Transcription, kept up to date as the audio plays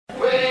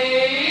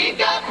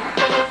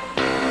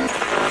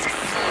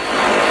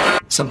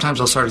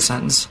Sometimes I'll start a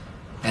sentence,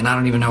 and I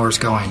don't even know where it's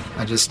going.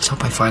 I just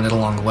hope I find it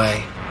along the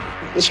way.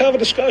 Let's have a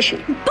discussion.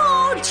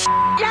 Bullshit!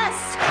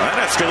 Yes!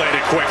 That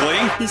escalated quickly.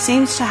 He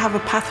seems to have a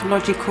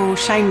pathological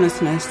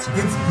shamelessness.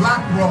 It's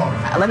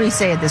blackball. Let me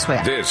say it this way.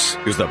 This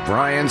is the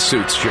Brian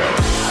Suits Show.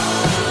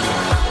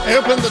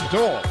 Open the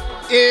door.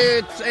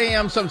 It's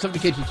AM 770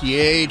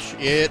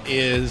 KTTH. It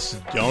is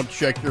Don't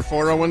Check Your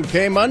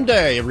 401k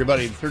Monday,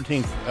 everybody, the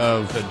 13th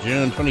of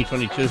June,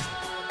 2022.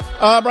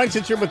 Brian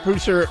sits here with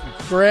producer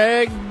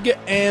Greg,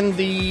 and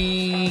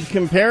the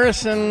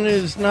comparison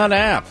is not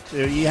apt.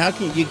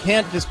 You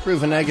can't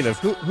disprove a negative.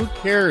 Who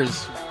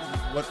cares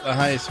what the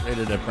highest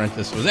rated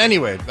apprentice was?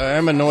 Anyway,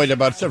 I'm annoyed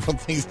about several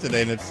things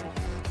today, and it's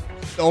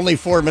only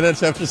 4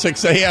 minutes after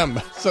 6 a.m.,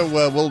 so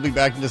we'll be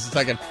back in just a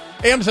second.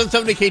 AM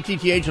 770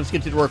 KTTH, let's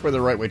get you to work with the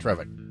right way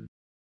traffic.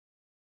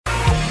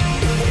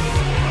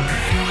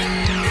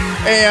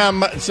 AM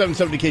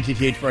 770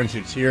 KTTH, Brian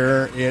Suits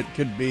here. It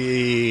could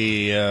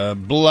be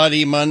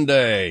Bloody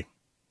Monday,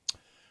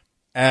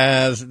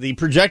 as the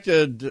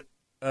projected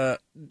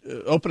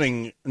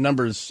opening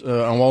numbers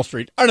on Wall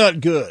Street are not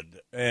good,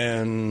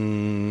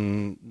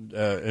 and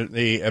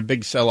a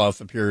big sell-off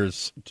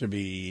appears to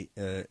be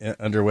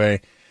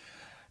underway,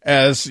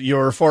 as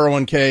your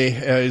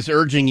 401k is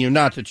urging you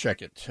not to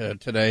check it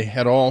today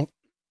at all.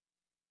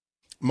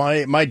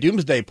 My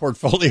doomsday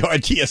portfolio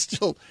idea is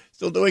still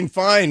doing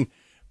fine.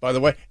 By the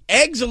way,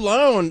 eggs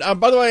alone.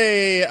 By the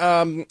way,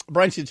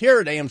 Brian Suits here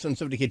at AM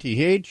 770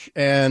 KTH,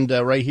 and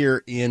right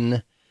here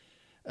in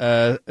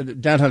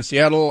downtown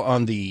Seattle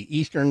on the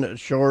eastern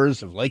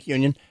shores of Lake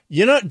Union.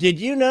 Did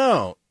you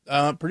know,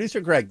 producer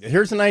Greg,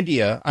 here's an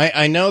idea.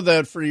 I know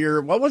that for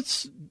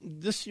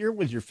this year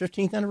was your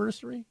 15th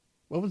anniversary?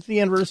 What was the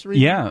anniversary?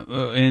 Yeah,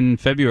 in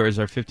February is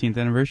our 15th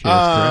anniversary.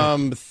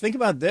 That's correct. Think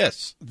about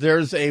this.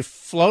 There's a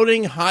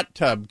floating hot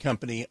tub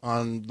company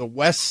on the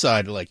west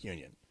side of Lake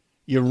Union.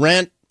 You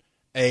rent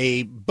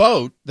a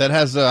boat that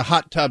has a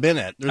hot tub in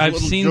it. I've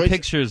seen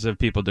pictures of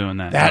people doing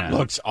that. That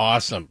looks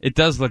awesome. It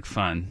does look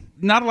fun.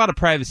 Not a lot of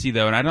privacy,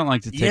 though, and I don't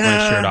like to take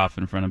my shirt off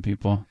in front of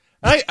people.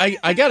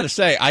 I got to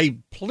say,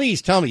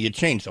 please tell me you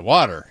changed the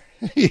water.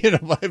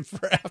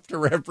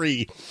 After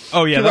every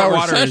that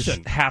water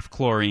session. is half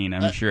chlorine,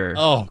 I'm sure.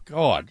 Oh,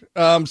 God.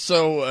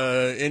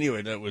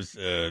 Anyway, that was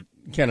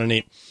kind of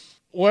neat.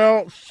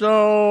 Well,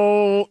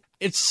 so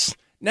it's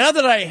now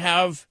that I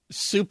have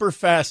super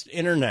fast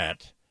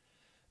internet,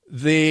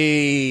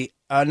 now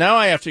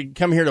I have to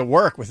come here to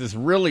work with this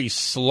really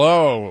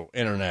slow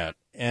internet.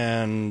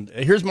 And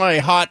here's my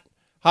hot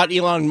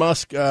Elon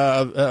Musk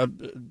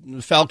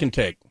Falcon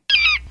take.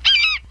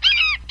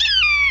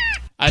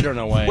 I don't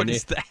know why. What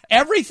is that?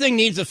 Everything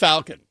needs a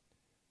falcon.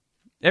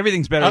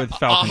 Everything's better with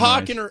falcon.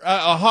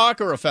 A hawk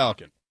or a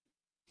falcon.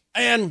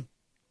 And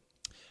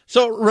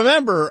so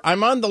remember,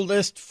 I'm on the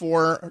list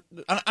for.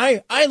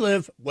 I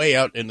live way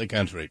out in the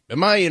country, and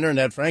my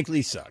internet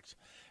frankly sucks.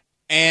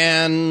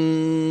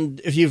 And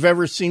if you've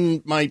ever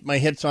seen my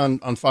hits on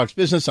Fox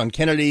Business on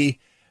Kennedy,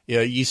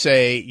 you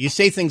say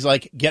things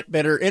like "get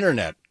better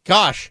internet."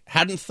 Gosh,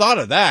 hadn't thought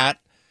of that.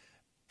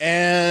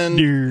 And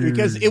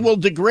because it will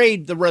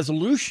degrade the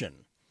resolution,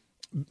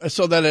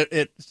 so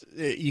that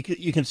you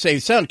can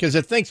save sound, because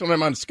it thinks when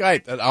I'm on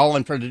Skype that all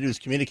I'm trying to do is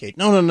communicate.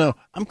 No,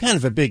 I'm kind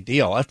of a big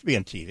deal. I have to be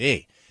on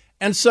TV,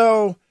 and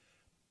so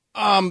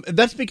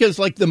that's because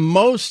like the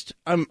most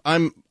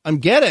I'm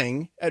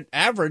getting at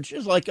average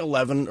is like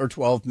 11 or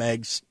 12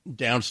 megs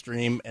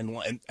downstream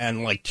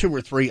and like 2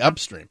 or 3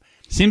 upstream.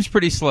 Seems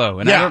pretty slow,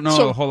 and I don't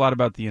know a whole lot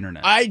about the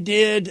internet. I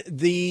did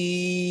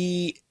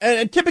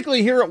and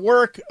typically here at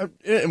work,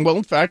 well,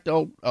 in fact,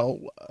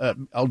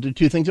 I'll do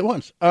 2 things at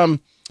once.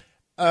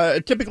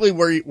 Typically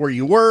where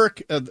you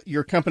work,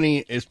 your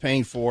company is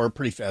paying for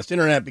pretty fast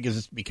internet because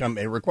it's become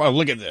a requirement.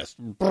 Look at this,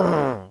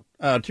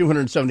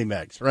 270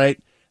 megs, right?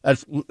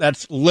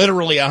 That's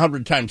literally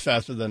 100 times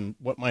faster than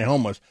what my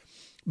home was.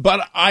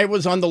 But I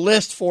was on the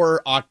list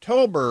for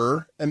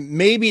October, and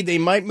maybe they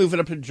might move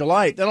it up to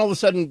July. Then all of a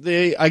sudden,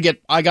 I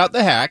got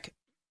the hack.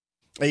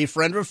 A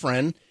friend of a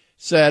friend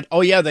said,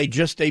 "Oh yeah, they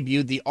just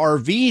debuted the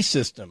RV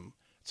system."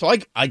 So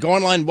I go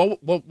online.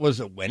 What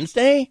was it,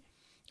 Wednesday?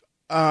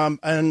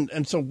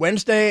 And so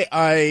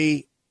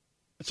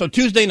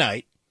Tuesday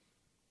night.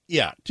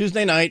 Yeah,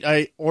 Tuesday night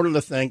I ordered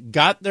the thing.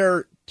 Got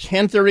there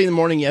 10:30 in the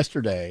morning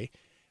yesterday.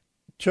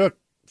 Took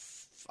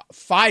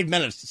 5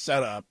 minutes to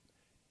set up.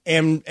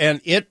 And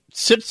it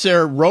sits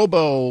there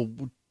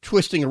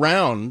twisting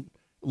around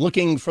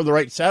looking for the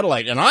right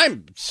satellite. And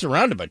I'm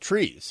surrounded by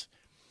trees.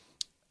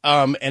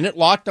 And it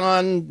locked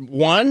on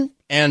one,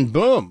 and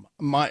boom,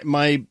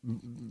 my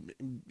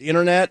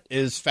internet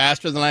is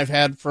faster than I've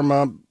had from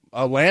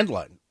a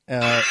landline.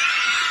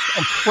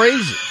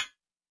 Crazy.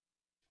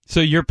 So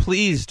you're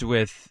pleased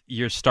with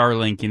your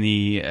Starlink in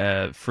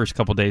the first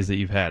couple days that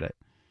you've had it?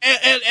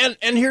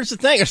 And here's the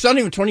thing. It's not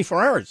even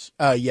 24 hours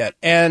yet.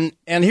 And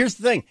here's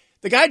the thing.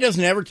 The guy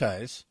doesn't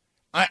advertise.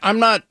 I'm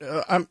not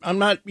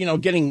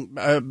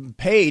getting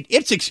paid.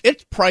 It's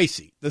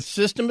pricey. The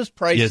system is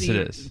pricey. Yes, it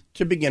is.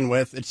 To begin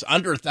with. It's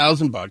under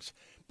 $1,000,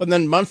 but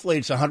then monthly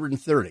it's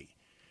 $130.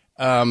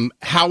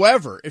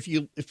 However, if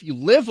you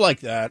live like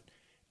that,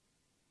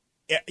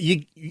 I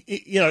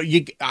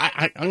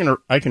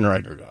can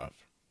write it off.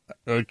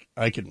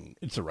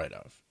 It's a write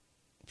off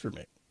for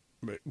me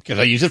because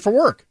I use it for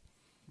work.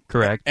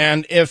 Correct.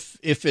 And if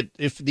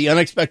the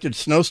unexpected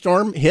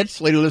snowstorm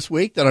hits later this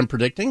week that I'm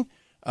predicting,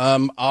 I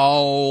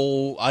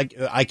now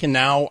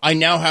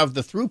have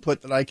the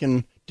throughput that I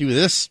can do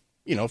this,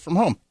 from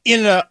home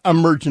in an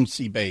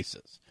emergency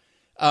basis.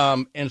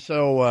 I'm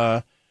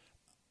super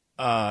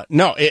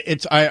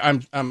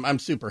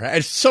happy.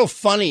 It's so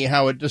funny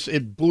how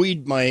it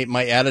buoyed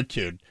my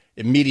attitude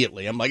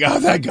immediately. I'm like, oh,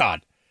 thank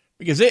God.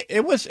 Because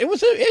it was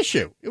an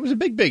issue. It was a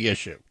big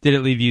issue. Did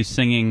it leave you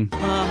singing?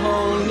 A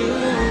whole new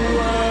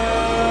world,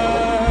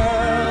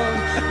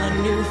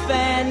 a new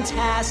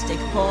fantastic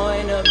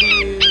point of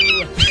view.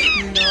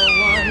 No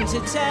one to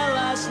tell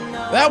us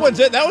no. That was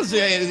it. That was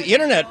the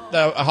internet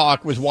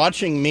hawk was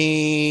watching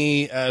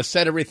me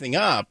set everything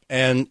up,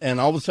 and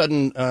all of a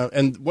sudden,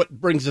 and what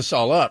brings this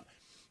all up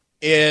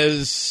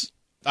is,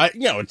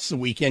 it's the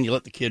weekend. You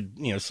let the kid,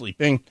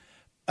 sleeping.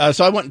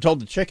 So I went and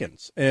told the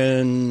chickens,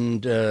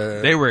 and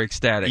they were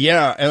ecstatic.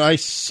 Yeah, and I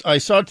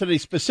saw today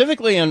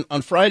specifically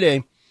on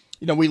Friday.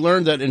 We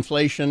learned that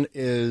inflation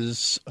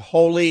is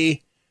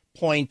wholly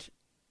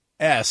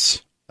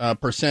 0.s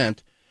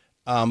percent,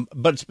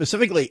 but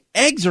specifically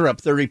eggs are up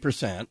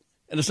 30%,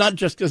 and it's not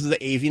just because of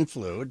the avian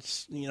flu.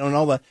 It's and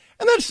all that,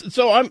 and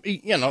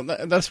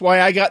that's why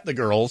I got the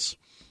girls,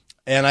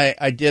 and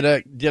I did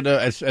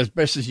as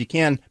best as you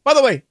can. By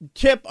the way,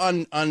 tip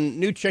on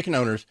new chicken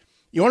owners.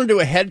 You want to do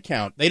a head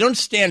count. They don't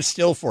stand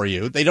still for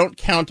you. They don't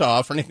count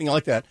off or anything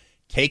like that.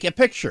 Take a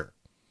picture.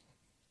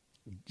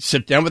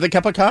 Sit down with a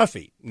cup of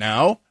coffee.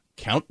 Now,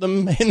 count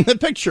them in the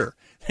picture.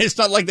 It's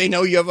not like they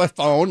know you have a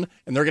phone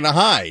and they're going to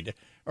hide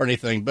or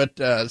anything. But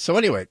so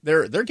anyway,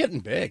 they're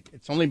getting big.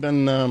 It's only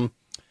been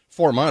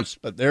 4 months,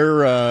 but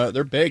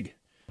they're big.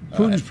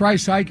 Putin's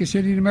price hike is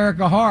hitting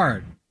America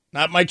hard.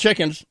 Not my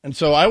chickens. And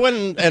so I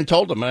went and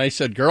told them, and I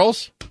said,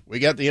 girls, we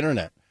got the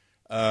internet.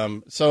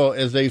 So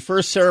as a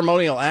first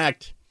ceremonial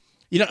act,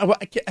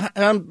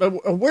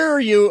 where are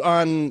you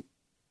on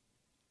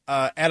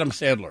Adam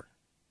Sandler?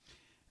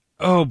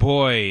 Oh,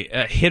 boy.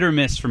 Hit or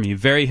miss for me.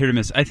 Very hit or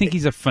miss. I think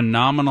he's a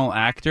phenomenal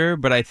actor,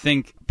 but I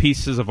think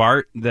pieces of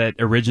art that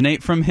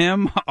originate from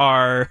him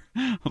are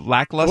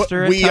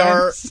lackluster at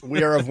times.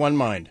 We are of one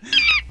mind.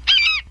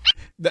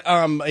 But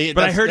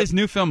I heard his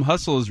new film,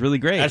 Hustle, is really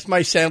great. That's my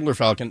Sandler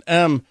Falcon.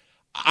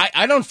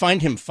 I don't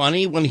find him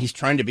funny when he's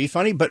trying to be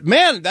funny, but,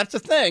 man, that's the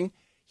thing.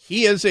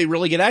 He is a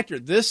really good actor.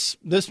 This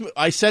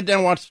I sat down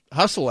and watched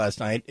Hustle last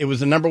night. It was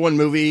the #1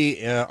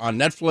 movie on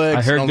Netflix.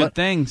 I heard good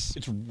things.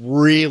 It's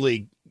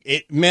really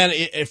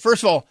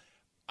first of all,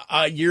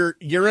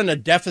 you're in a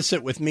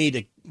deficit with me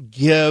to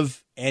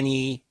give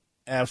any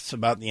F's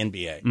about the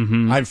NBA.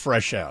 Mm-hmm. I'm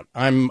fresh out.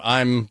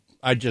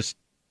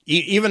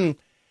 Even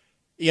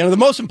the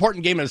most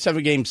important game in a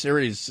 7-game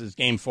series is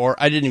Game 4.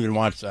 I didn't even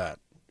watch that.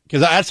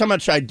 Because that's how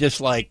much I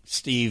dislike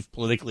Steve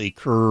politically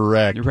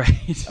correct. Right.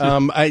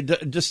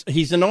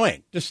 He's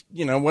annoying. Just,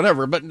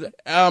 whatever. But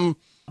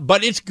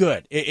it's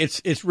good.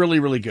 It's really,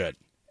 really good.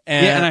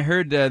 And I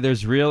heard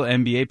there's real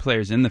NBA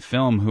players in the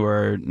film who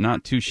are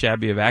not too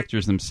shabby of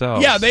actors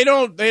themselves. Yeah, they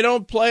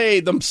don't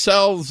play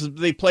themselves.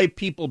 They play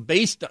people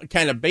based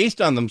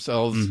on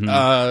themselves.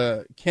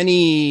 Mm-hmm.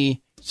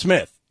 Kenny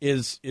Smith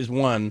is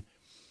one.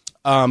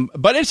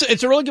 But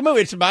it's a really good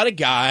movie. It's about a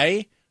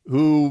guy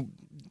who's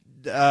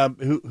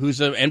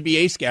an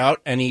NBA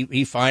scout, and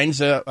he finds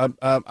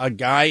a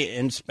guy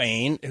in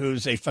Spain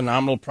who's a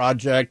phenomenal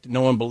project.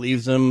 No one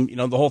believes him,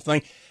 the whole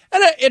thing.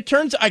 And it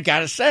turns, I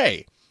gotta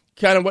say,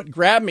 kind of what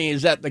grabbed me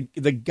is that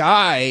the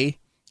guy,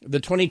 the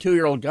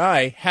 22-year-old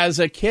guy, has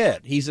a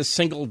kid. He's a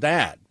single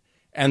dad,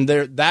 and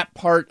that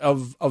part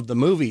of the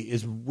movie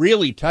is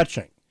really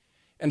touching.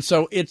 And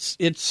so it's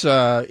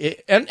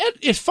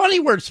funny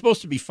where it's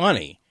supposed to be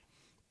funny.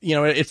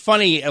 It's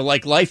funny,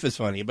 like life is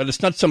funny, but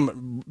it's not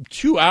some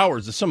 2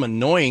 hours of some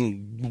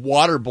annoying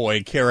water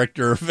boy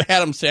character of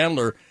Adam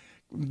Sandler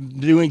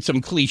doing some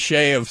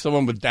cliche of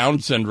someone with Down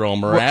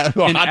syndrome or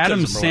autism. And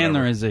Adam or Sandler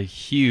whatever. is a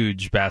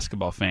huge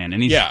basketball fan,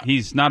 and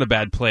he's not a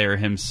bad player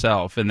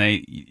himself. And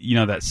they,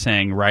 that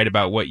saying, write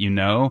about what you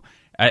know.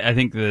 I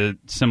think the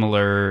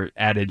similar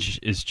adage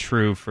is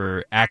true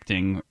for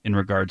acting in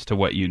regards to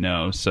what you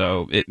know.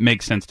 So it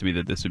makes sense to me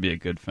that this would be a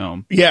good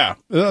film. Yeah.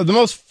 The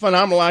most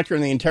phenomenal actor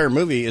in the entire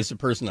movie is the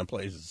person that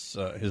plays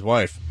his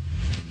wife.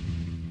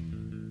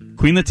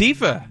 Queen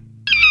Latifah.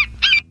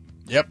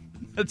 Yep.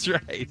 That's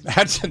right.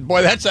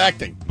 That's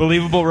acting.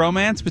 Believable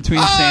romance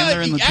between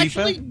Sandler and Latifah?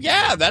 Actually,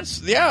 yeah.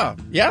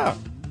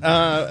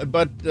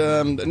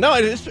 No,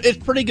 it's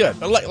pretty good.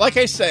 But like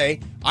I say,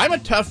 I'm a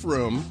tough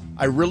room.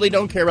 I really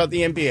don't care about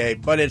the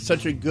NBA, but it's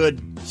such a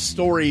good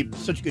story,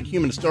 such a good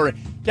human story.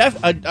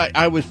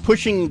 I was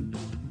pushing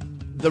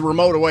the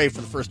remote away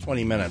for the first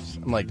 20 minutes.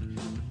 I'm like,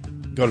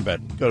 go to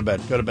bed.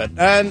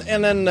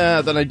 And then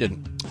I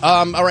didn't.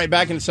 All right,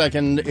 back in a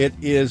second. It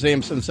is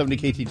AM 770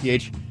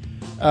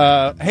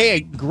 KTTH. Hey,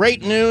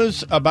 great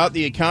news about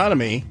the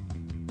economy.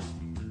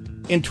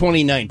 in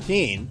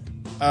 2019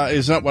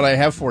 is not what I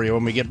have for you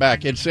when we get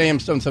back. It's AM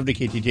 770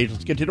 KTTH.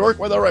 Let's get to work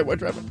with All Right White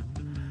Traffic.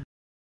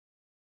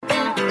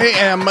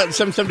 AM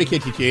 770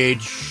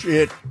 KTTH.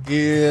 It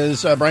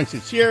is Brian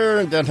Suits here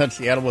in downtown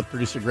Seattle with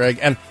producer Greg.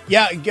 And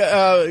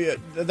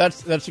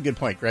that's a good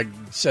point. Greg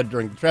said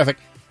during the traffic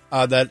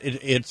that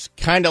it's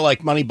kind of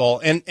like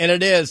Moneyball. And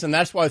it is. And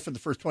that's why for the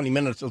first 20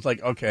 minutes, it was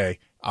like, okay,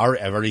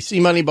 I've already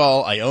seen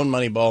Moneyball. I own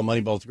Moneyball.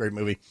 Moneyball's a great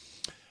movie.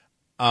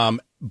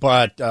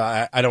 But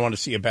I don't want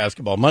to see a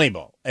basketball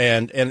Moneyball.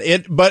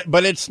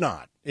 But it's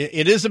not.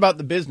 It is about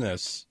the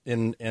business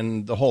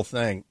in the whole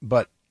thing.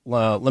 But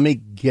let me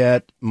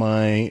get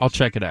my... I'll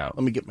check it out.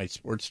 Let me get my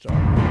sports talk.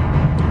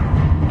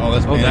 Oh,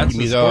 that's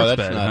the sports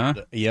bet, not,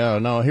 huh? Yeah,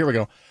 no, here we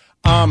go.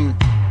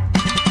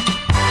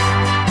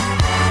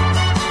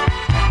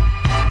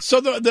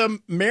 So the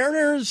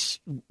Mariners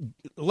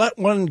let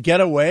one get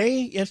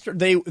away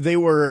yesterday. They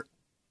were...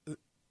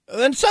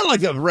 It's not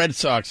like the Red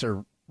Sox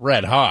are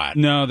red hot.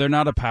 No, they're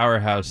not a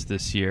powerhouse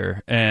this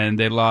year, and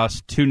they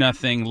lost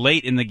 2-0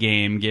 late in the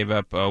game, gave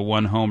up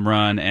one home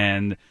run,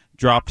 and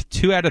dropped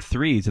 2 out of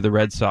 3 to the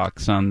Red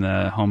Sox on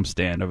the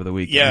homestand over the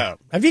weekend. Yeah.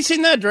 Have you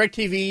seen that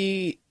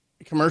DirecTV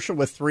commercial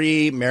with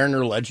 3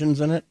 Mariner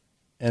legends in it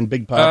and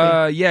Big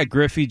Papi? Yeah,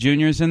 Griffey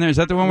Jr.'s in there. Is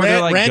that the one where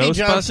they're like Randy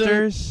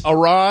Ghostbusters? Johnson,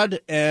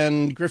 Arad,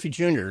 and Griffey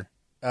Jr.,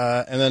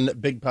 and then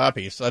Big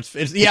Papi. So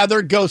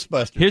they're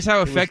Ghostbusters. Here's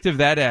how effective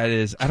that ad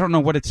is. I don't know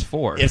what it's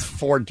for. It's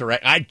for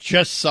Direct. I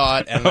just saw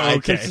it,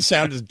 and since the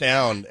sound is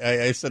down,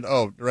 I said,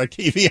 "Oh,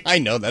 DirecTV." I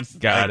know that's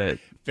got it.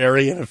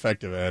 Very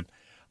ineffective ad.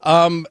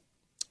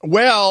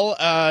 Well,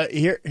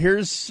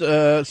 here's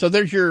so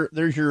there's your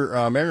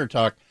Mariner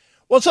talk.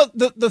 Well, so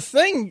the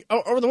thing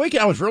over the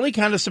weekend, I was really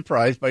kind of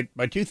surprised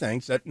by 2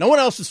 things that no one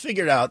else has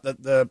figured out,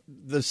 that the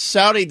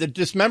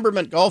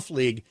Dismemberment Golf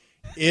League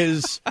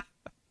is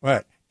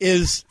what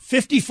is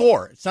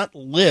 54. It's not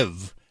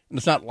live and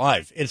it's not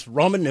live. It's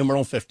Roman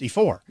numeral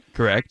 54.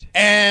 Correct.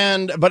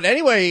 But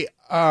anyway,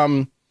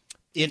 in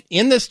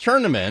this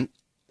tournament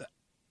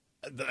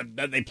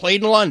that they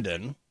played in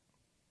London,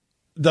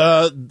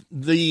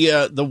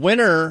 the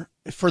winner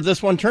for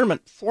this one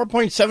tournament,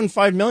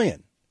 $4.75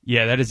 million.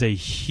 Yeah, that is a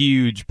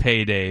huge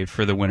payday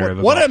for the winner of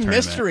a golf tournament. What a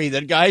mystery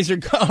that guys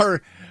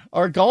are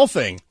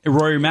golfing.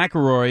 Rory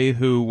McIlroy,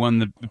 who won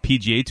the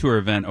PGA Tour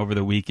event over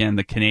the weekend,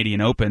 the Canadian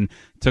Open,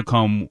 took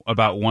home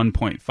about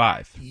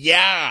 1.5.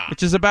 Yeah.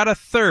 Which is about a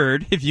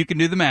third, if you can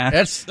do the math,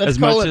 as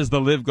much as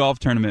the Live Golf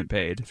Tournament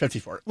paid.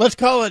 54. Let's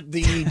call it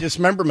the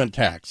dismemberment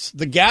tax.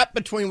 The gap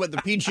between what the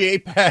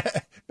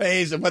PGA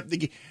pays and what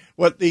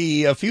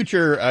the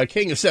future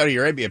king of Saudi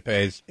Arabia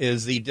pays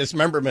is the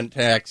dismemberment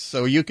tax.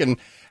 So you can...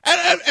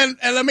 And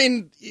I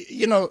mean,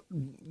 you know,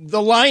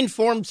 the line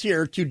forms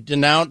here to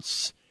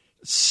denounce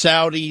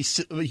Saudi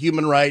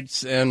human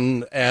rights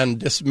and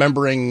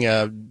dismembering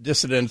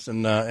dissidents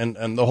and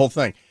the whole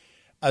thing.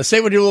 Say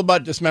what you will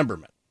about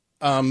dismemberment.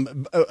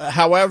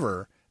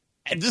 However,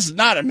 this is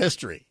not a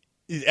mystery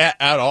at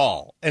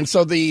all. And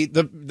so the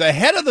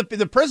head of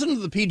the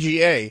president of the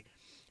PGA,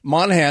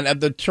 Monahan,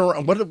 at the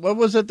what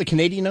was it? The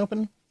Canadian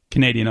Open.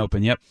 Canadian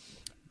Open. Yep.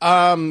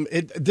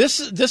 This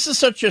is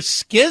such a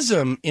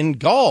schism in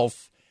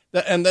golf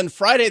that, and then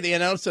Friday they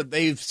announced that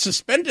they've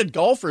suspended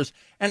golfers,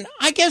 and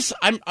I guess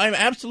I'm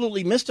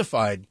absolutely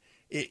mystified.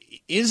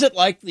 Is it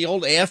like the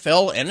old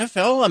AFL,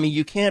 NFL? I mean,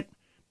 you can't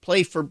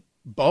play for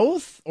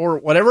both or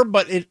whatever,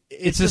 but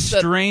it's a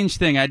strange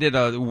thing. I did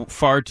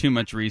far too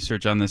much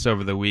research on this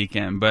over the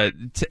weekend, but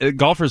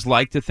golfers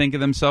like to think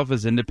of themselves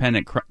as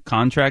independent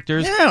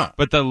contractors. Yeah.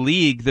 But the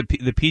league, the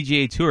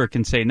PGA Tour,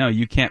 can say, no,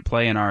 you can't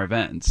play in our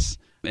events.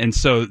 And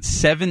so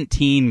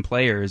 17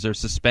 players are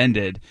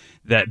suspended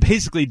that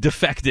basically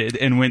defected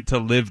and went to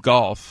Live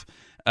Golf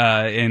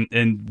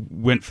and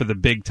went for the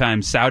big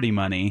time Saudi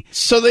money.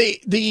 So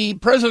the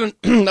president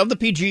of the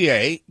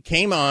PGA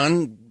came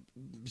on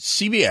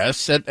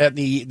CBS at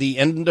the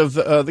end of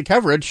the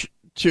coverage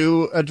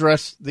to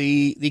address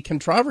the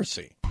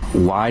controversy.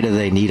 Why do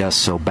they need us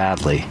so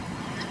badly?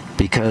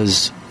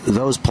 Because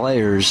those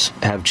players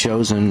have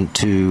chosen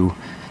to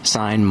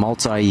sign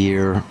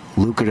multi-year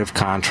lucrative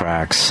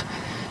contracts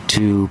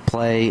to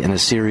play in a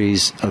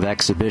series of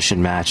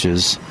exhibition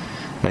matches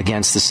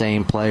against the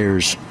same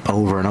players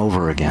over and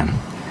over again.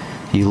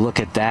 You look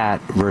at that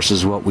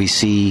versus what we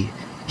see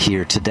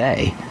here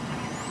today,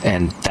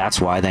 and that's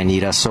why they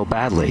need us so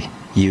badly.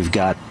 You've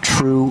got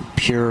true,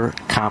 pure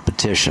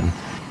competition.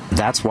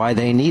 That's why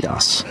they need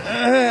us.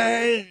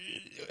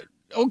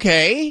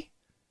 Okay,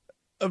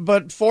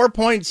 but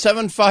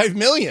 $4.75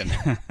 million.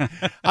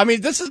 I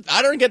mean,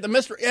 I don't get the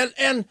mystery.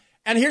 And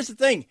here's the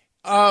thing.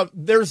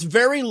 There's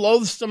very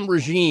loathsome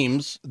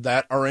regimes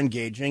that are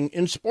engaging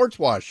in sports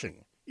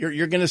washing.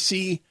 You're going to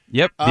see.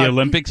 Yep, the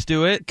Olympics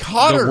do it.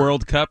 Qatar, the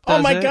World Cup does it.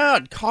 Oh my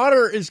God,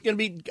 Qatar is going to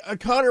be.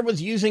 Qatar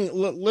was using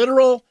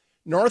literal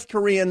North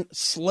Korean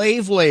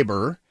slave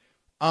labor.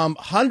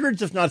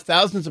 Hundreds, if not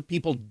thousands, of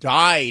people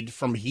died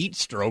from heat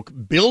stroke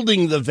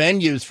building the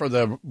venues for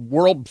the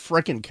World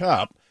frickin'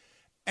 Cup.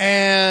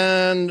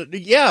 And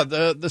yeah,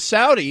 the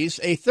Saudis,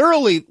 a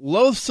thoroughly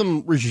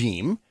loathsome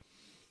regime,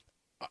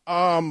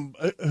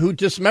 who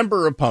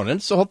dismember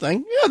opponents, the whole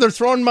thing. Yeah, they're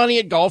throwing money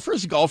at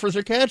golfers. Golfers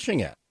are catching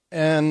it.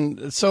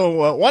 And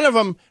so one of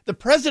them, the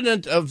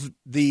president of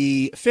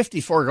the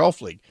 54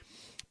 Golf League,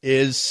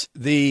 is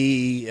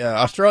the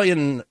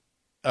Australian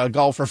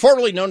golfer,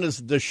 formerly known as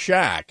the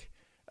Shack,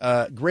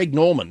 Greg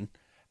Norman.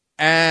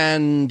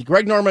 And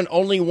Greg Norman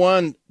only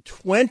won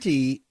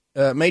 20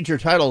 major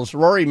titles.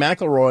 Rory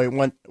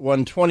McIlroy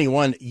won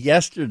 21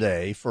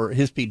 yesterday for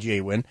his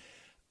PGA win.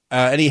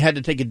 And he had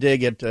to take a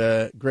dig at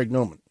Greg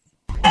Norman.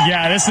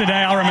 Yeah, this is the day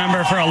I'll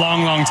remember for a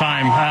long, long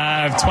time.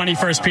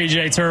 21st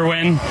PGA Tour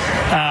win,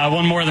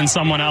 one more than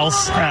someone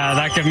else.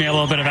 That gave me a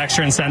little bit of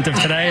extra incentive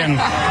today, and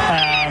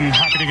I'm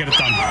happy to get it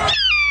done.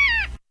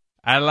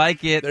 I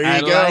like it. There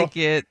you go. Like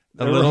it.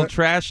 A little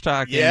trash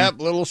talking. Yep,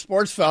 little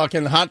sports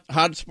falcon,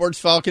 hot sports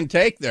falcon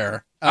take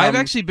there. I've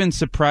actually been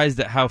surprised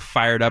at how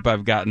fired up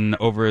I've gotten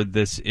over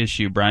this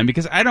issue, Brian,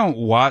 because I don't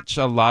watch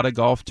a lot of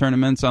golf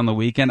tournaments on the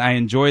weekend. I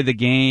enjoy the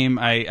game.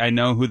 I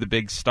know who the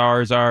big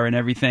stars are and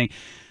everything.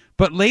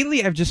 But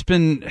lately I've just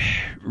been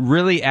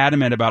really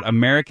adamant about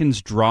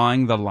Americans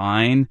drawing the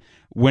line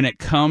when it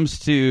comes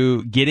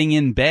to getting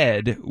in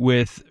bed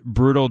with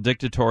brutal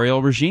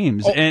dictatorial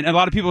regimes. Oh. And a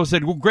lot of people have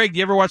said, well, Greg, do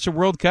you ever watch the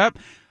World Cup?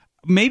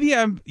 Maybe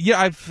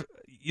I've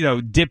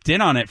dipped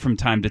in on it from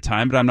time to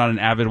time, but I'm not an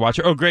avid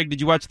watcher. Oh, Greg,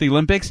 did you watch the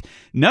Olympics?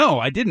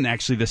 No, I didn't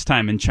actually this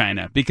time in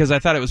China because I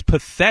thought it was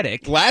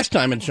pathetic. Last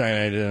time in China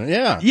I didn't,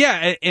 yeah.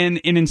 Yeah, and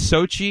in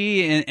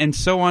Sochi and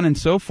so on and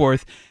so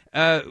forth.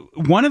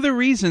 One of the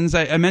reasons,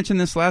 I mentioned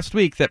this last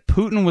week, that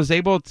Putin was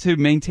able to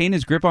maintain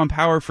his grip on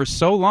power for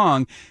so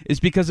long is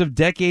because of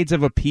decades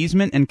of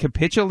appeasement and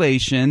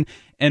capitulation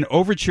and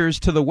overtures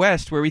to the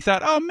West where we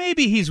thought, oh,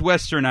 maybe he's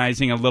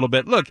westernizing a little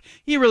bit. Look,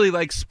 he really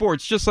likes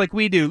sports just like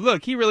we do.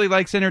 Look, he really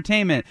likes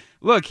entertainment.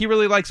 Look, he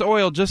really likes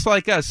oil just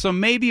like us. So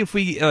maybe if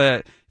we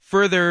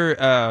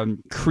further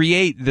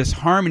create this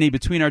harmony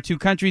between our two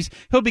countries,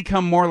 he'll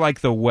become more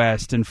like the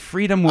West and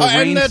freedom will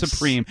reign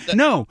supreme.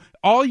 No,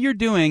 all you're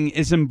doing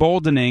is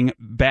emboldening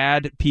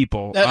bad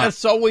people.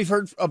 That's all we've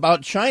heard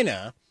about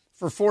China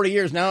for 40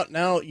 years.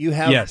 Now you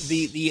have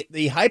the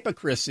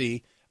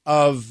hypocrisy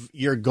of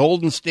your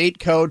Golden State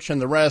coach and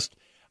the rest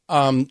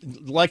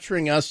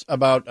lecturing us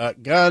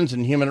about guns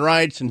and human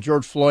rights and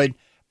George Floyd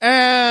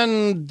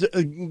and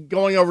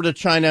going over to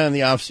China in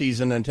the off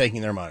season and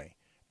taking their money.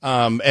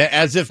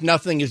 As if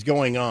nothing is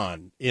going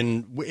on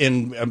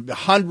in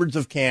hundreds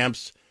of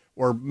camps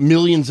where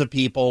millions of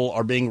people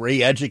are being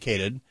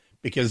re-educated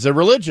because they're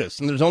religious,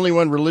 and there's only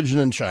one religion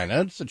in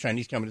China. It's the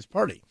Chinese Communist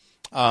Party,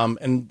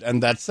 and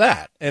that's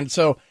that. And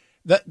so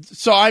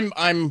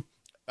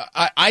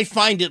I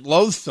find it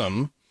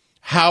loathsome.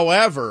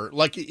 However,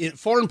 like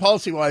foreign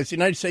policy wise, the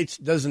United States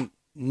doesn't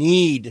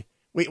need.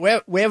 We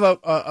have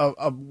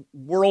a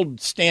world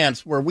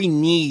stance where we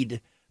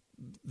need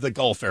the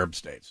Gulf Arab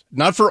states,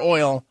 not for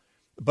oil,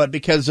 but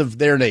because of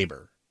their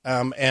neighbor.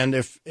 And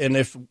if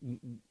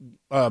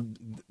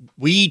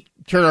we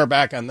turn our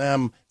back on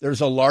them,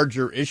 there's a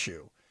larger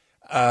issue,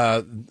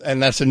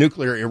 and that's a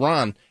nuclear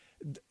Iran.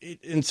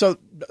 And so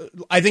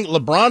I think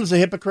LeBron's a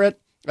hypocrite.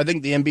 I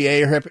think the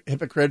NBA are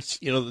hypocrites.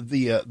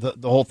 The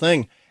whole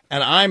thing.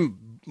 And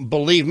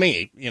believe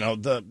me,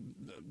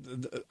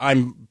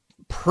 I'm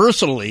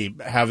personally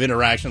have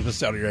interactions with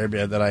Saudi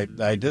Arabia that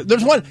I did.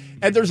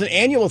 There's an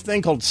annual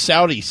thing called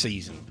Saudi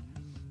season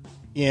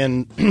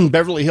in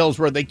Beverly Hills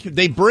where they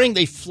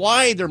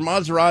fly their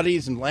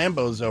Maseratis and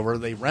Lambos over,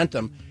 they rent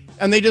them,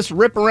 and they just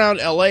rip around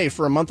LA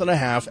for a month and a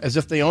half as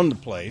if they own the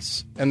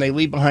place, and they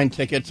leave behind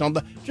tickets on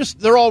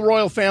they're all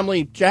royal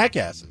family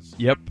jackasses.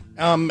 Yep.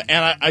 Then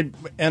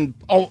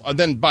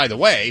by the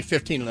way,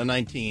 15 of the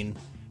 19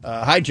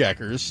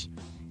 hijackers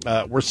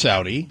were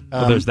Saudi.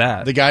 Well, there's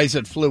that. The guys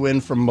that flew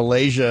in from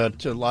Malaysia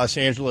to Los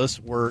Angeles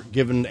were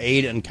given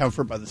aid and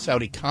comfort by the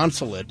Saudi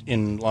consulate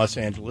in Los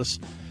Angeles.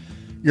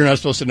 You're not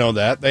supposed to know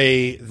that.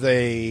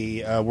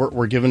 They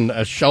were given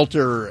a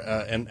shelter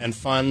and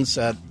funds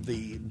at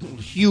the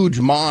huge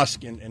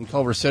mosque in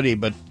Culver City.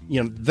 But,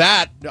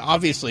 that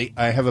obviously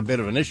I have a bit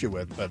of an issue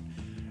with. But,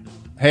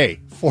 hey,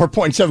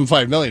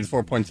 $4.75 million is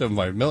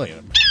 $4.75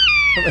 million.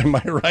 Am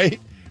I right?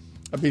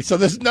 I mean, so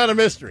this is not a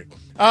mystery.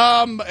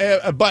 But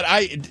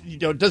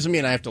it doesn't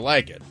mean I have to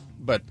like it,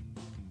 but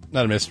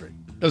not a mystery.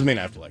 Doesn't mean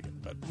I have to like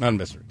it, but not a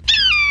mystery.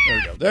 There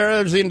we go.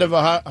 There's the end of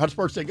a hot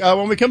sports take.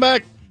 When we come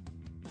back,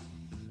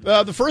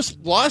 the first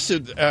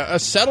lawsuit, a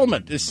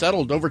settlement is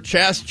settled over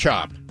Chas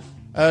Chop.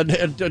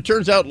 It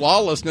turns out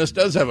lawlessness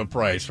does have a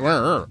price.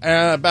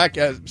 Back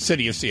at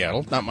City of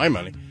Seattle, not my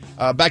money.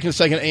 Back in a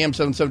second, AM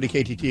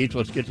 770 KTTH.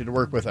 Let's get you to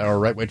work with our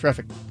right-way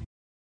traffic.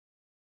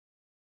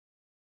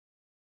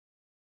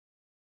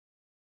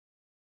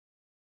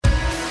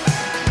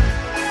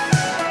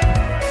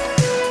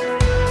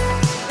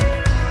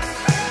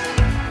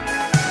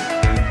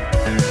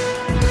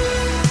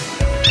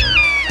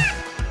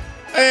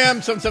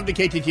 AM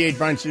 770 KTTH,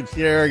 Brian Suits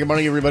here. Good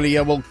morning, everybody.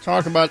 We'll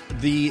talk about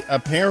the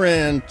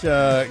apparent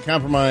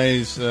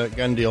compromise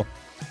gun deal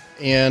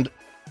and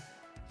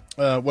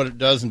what it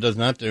does and does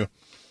not do.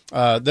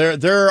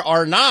 There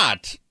are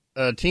not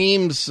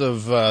teams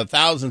of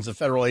thousands of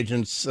federal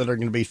agents that are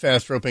going to be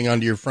fast roping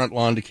onto your front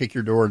lawn to kick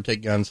your door and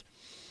take guns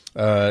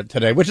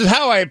today, which is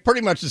how I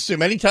pretty much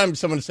assume anytime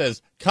someone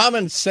says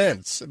common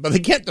sense, but they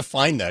can't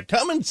define that.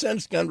 Common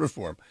sense gun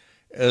reform,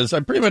 as I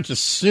pretty much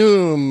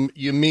assume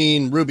you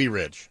mean Ruby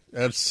Ridge.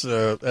 There's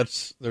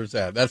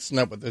that. That's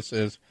not what this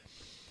is.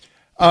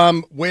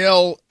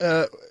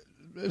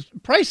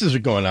 Prices are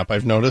going up,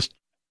 I've noticed.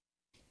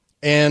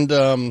 And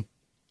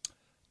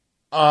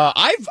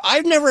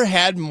I've never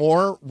had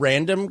more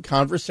random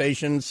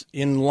conversations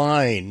in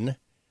line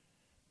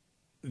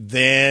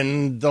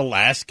than the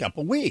last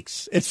couple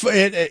weeks. It's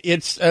I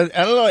don't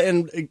know.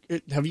 And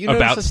have you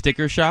noticed about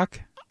sticker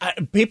shock?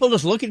 People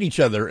just look at each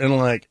other and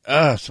like,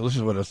 so this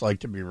is what it's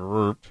like to be,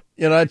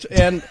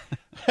 and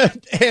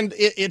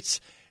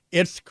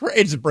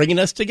it's bringing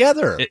us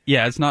together.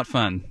 It's not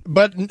fun.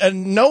 But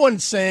no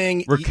one's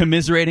saying we're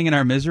commiserating in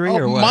our misery,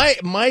 or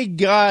what? My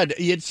God,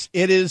 it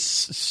is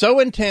so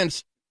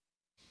intense.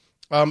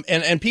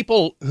 And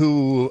people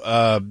who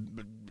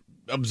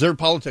observe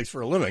politics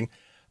for a living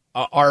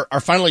are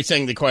finally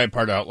saying the quiet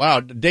part out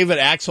loud. David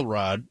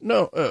Axelrod,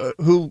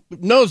 who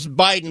knows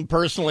Biden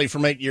personally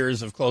from 8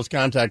 years of close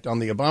contact on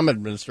the Obama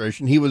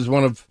administration. He was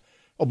one of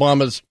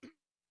Obama's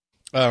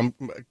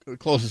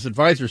closest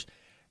advisors.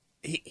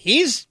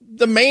 He's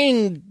the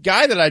main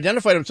guy that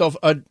identified himself.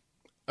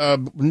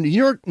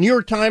 New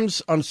York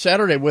Times on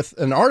Saturday with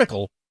an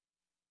article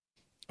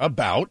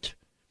about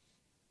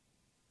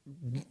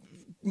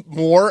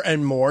more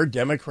and more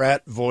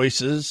Democrat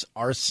voices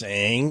are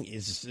saying,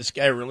 is this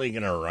guy really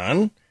going to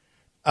run?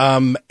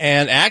 And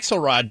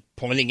Axelrod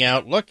pointing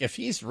out, look, if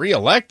he's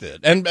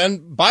reelected, and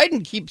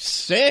Biden keeps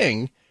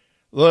saying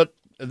that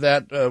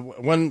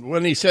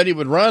when he said he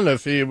would run,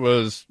 if he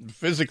was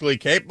physically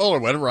capable or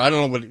whatever, I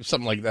don't know,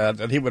 something like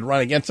that he would run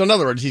again. So in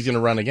other words, he's going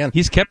to run again.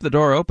 He's kept the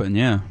door open,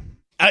 yeah.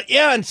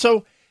 And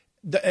so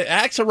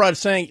Axelrod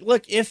saying,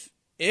 look, if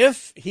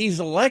he's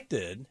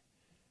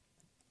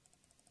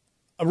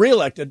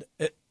reelected,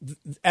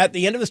 at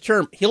the end of his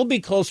term, he'll be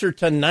closer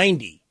to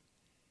 90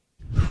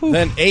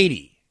 than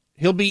 80.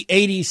 He'll be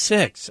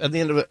 86 at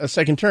the end of a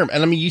second term.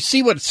 And I mean, you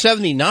see what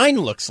 79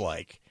 looks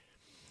like.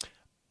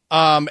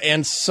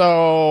 And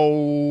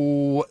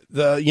so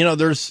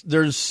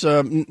there's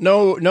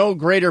no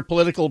greater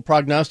political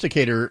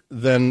prognosticator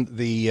than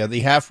the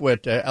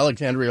halfwit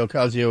Alexandria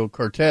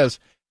Ocasio-Cortez.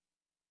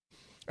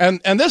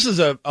 And this is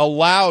a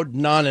loud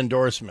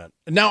non-endorsement.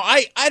 Now,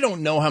 I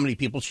don't know how many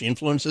people she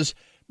influences.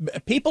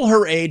 People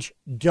her age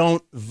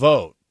don't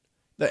vote,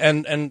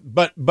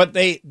 but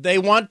they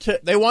want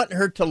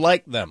her to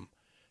like them.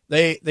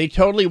 They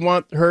totally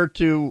want her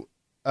to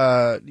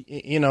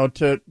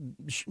to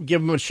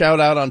give them a shout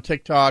out on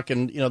TikTok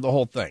and the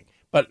whole thing.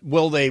 But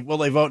will they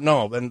vote?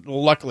 No, and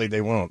luckily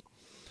they won't.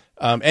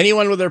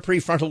 Anyone with their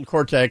prefrontal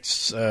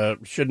cortex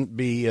shouldn't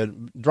be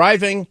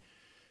driving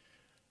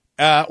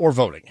or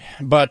voting.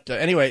 But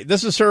anyway,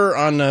 this is her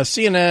on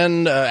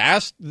CNN.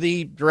 Asked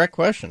the direct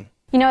question.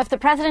 If the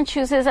president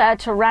chooses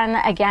to run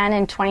again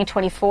in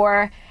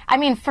 2024, I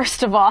mean,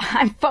 first of all,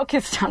 I'm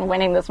focused on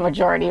winning this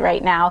majority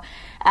right now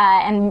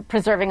and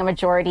preserving a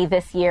majority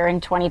this year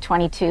in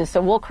 2022.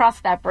 So we'll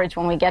cross that bridge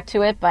when we get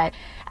to it. But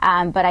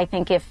I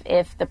think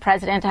if the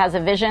president has a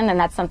vision, then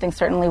that's something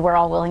certainly we're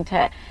all willing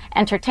to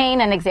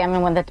entertain and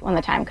examine when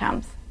the time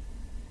comes.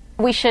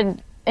 We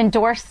should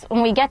endorse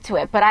when we get to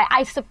it. But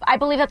I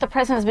believe that the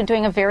president has been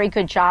doing a very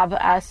good job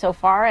so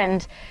far.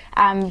 And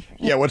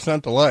what's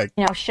not to like?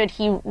 Should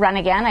he run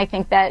again? I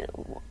think that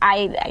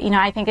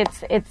I think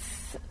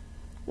it's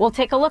we'll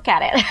take a look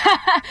at it.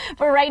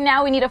 But right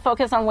now we need to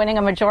focus on winning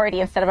a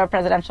majority instead of a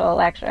presidential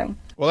election.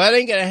 Well, that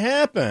ain't going to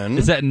happen.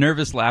 Is that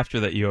nervous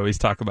laughter that you always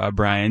talk about,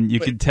 Brian? You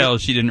could tell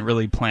she didn't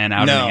really plan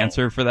out an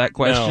answer for that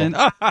question.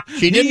 No.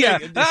 She didn't.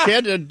 She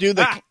had to do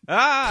the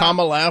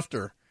comma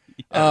laughter.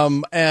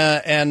 Yes.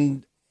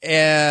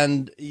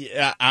 And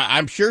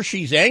I'm sure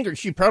she's angry.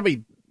 She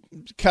probably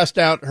cussed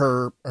out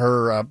her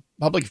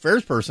public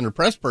affairs person or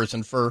press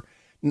person for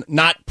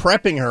not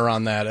prepping her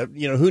on that.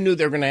 Who knew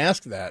they were going to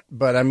ask that?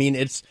 But I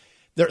mean,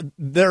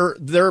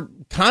 they're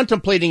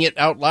contemplating it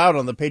out loud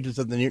on the pages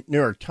of the New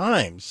York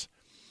Times.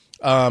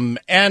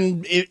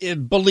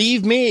 And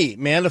believe me,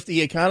 man, if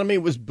the economy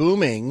was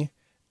booming,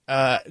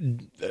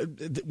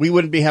 we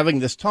wouldn't be having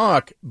this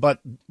talk. But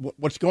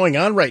what's going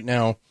on right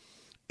now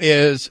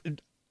is,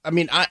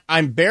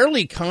 I'm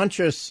barely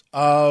conscious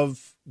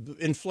of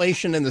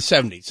inflation in the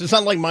 70s. It's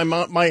not like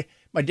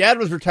my dad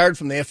was retired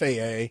from the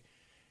FAA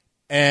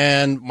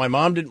and my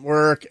mom didn't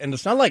work. And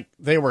it's not like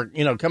they were,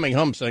 coming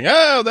home saying,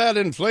 oh, that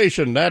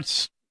inflation,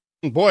 that's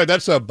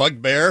a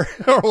bugbear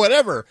or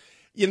whatever.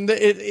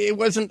 It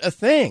wasn't a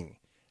thing.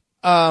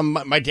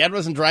 My dad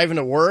wasn't driving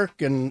to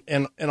work and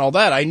all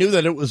that. I knew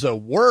that it was a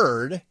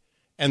word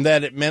and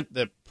that it meant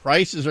that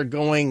prices are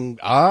going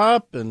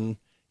up and,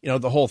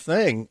 the whole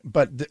thing.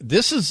 But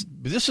this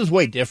is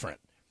way different.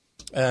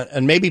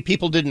 And maybe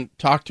people didn't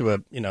talk to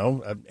an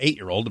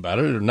 8-year-old about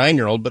it or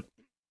 9-year-old,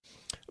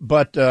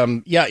 but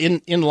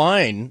in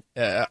line,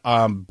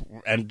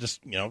 and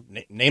just,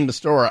 name the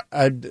store.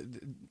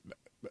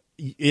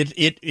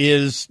 it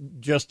is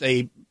just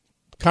a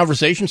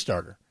conversation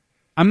starter.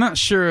 I'm not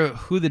sure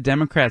who the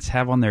Democrats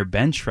have on their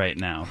bench right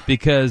now,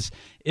 because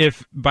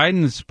if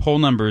Biden's poll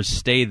numbers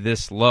stay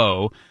this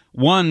low,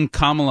 one,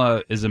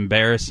 Kamala is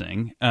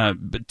embarrassing,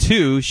 but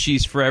two,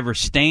 she's forever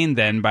stained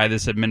then by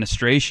this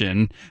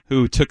administration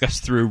who took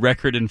us through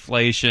record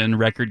inflation,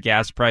 record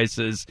gas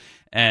prices,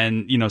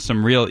 and,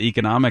 some real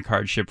economic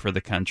hardship for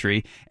the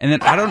country. And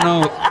then I don't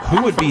know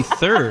who would be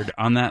third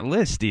on that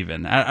list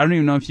even. I don't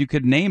even know if you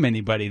could name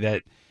anybody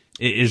that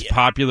is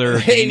popular,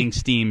 gaining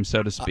steam,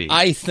 so to speak.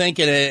 I think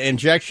an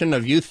injection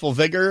of youthful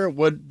vigor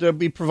would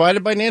be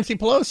provided by Nancy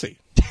Pelosi.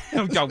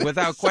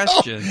 Without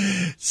question.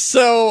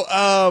 So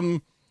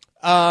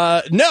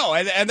no,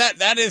 and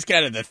that is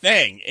kind of the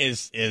thing,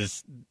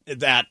 is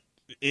that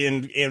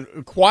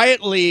in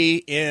quietly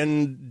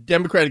in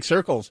Democratic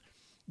circles,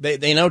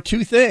 they know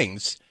two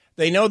things.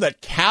 They know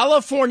that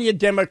California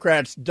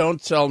Democrats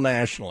don't sell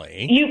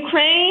nationally.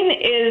 Ukraine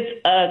is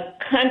a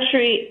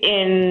country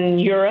in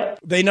Europe.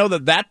 They know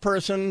that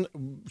person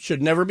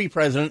should never be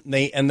president.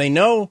 They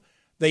know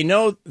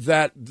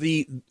that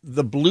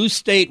the blue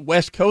state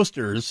West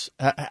Coasters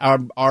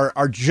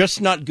are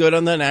just not good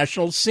on the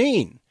national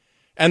scene.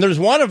 And there's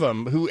one of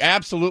them who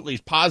absolutely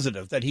is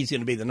positive that he's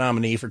going to be the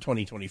nominee for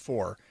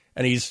 2024,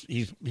 and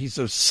he's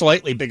a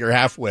slightly bigger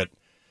halfwit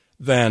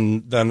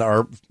than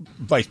our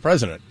vice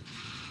president.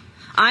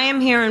 I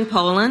am here in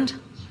Poland.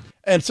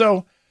 And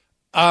so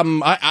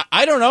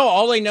I don't know.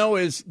 All I know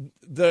is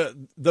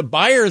the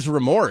buyer's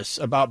remorse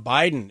about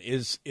Biden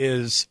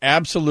is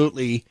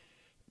absolutely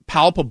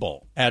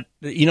palpable. At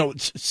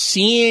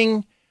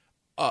seeing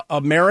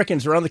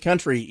Americans around the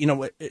country,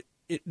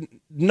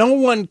 no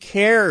one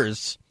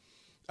cares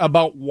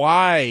about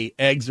why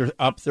eggs are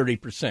up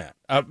 30%.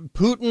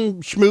 Putin,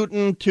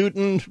 schmootin,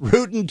 tootin,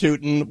 rootin,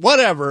 tootin,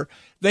 whatever.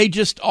 They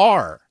just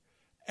are.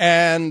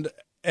 And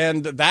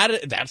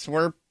that's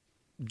where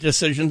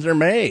decisions are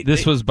made.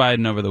 This was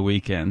Biden over the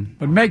weekend.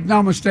 But make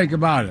no mistake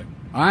about it.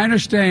 I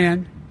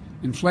understand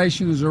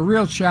inflation is a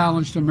real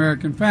challenge to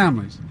American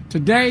families.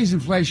 Today's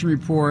inflation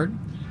report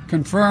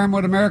confirmed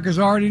what Americans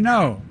already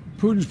know.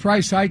 Putin's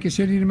price hike is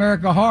hitting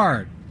America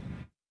hard.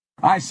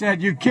 I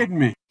said, you kidding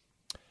me?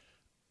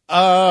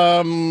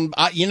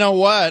 You know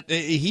what?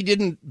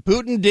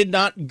 Putin did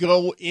not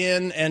go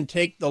in and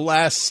take the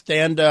last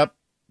stand-up,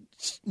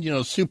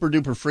 super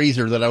duper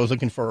freezer that I was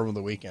looking for over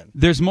the weekend.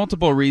 There's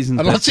multiple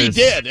reasons. Unless he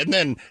did, and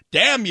then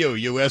damn you,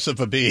 US of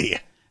a B.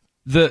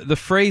 The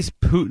phrase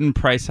Putin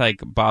price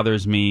hike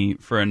bothers me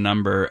for a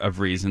number of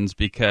reasons,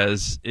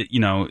 because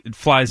it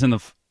flies in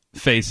the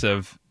face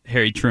of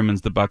Harry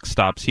Truman's "The buck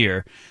stops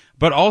here,"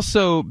 but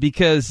also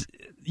because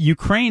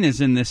Ukraine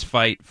is in this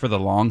fight for the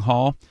long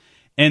haul.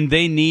 And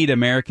they need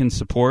American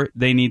support.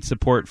 They need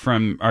support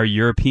from our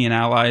European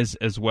allies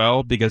as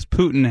well, because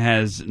Putin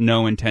has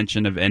no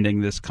intention of ending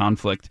this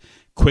conflict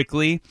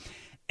quickly.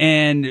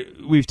 And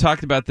we've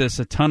talked about this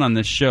a ton on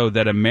this show,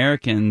 that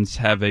Americans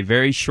have a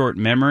very short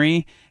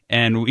memory,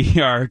 and we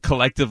are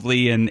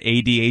collectively an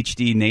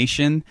ADHD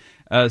nation,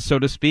 so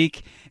to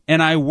speak.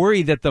 And I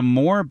worry that the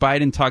more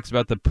Biden talks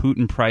about the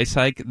Putin price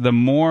hike, the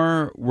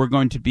more we're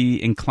going to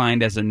be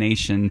inclined as a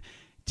nation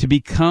to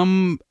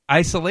become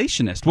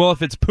isolationist. Well,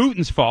 if it's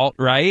Putin's fault,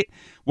 right?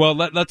 Well,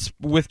 let's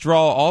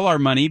withdraw all our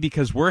money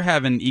because we're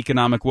having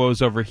economic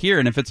woes over here.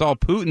 And if it's all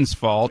Putin's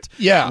fault,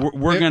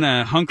 we're going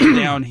to hunker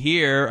down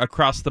here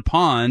across the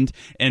pond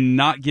and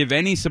not give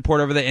any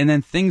support over there. And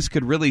then things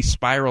could really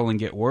spiral and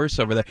get worse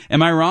over there.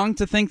 Am I wrong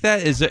to think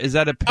that? Is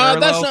that a parallel to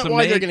make? That's not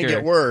why they're going to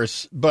get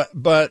worse, but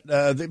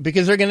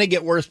because they're going to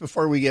get worse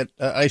before we get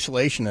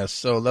isolationists.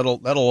 So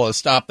that'll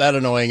stop that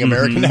annoying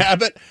American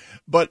habit.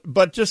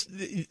 But just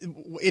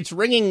it's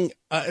ringing,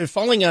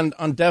 falling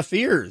on deaf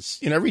ears.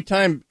 Every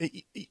time,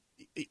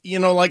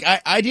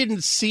 I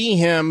didn't see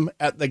him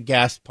at the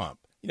gas pump.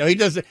 He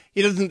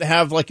doesn't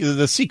have like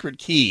the secret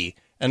key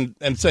and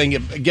saying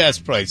gas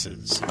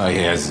prices. Oh, he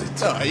has it.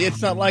 No,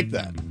 it's not like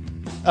that.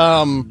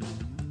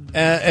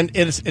 And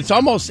it's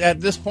almost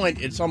at this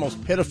point, it's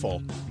almost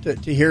pitiful to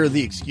hear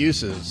the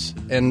excuses.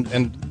 And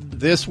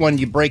this, when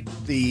you break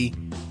the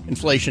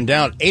inflation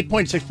down,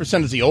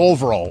 8.6% is the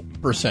overall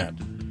percent.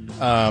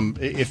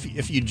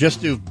 If you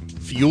just do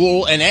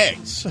fuel and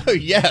eggs,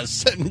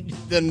 yes,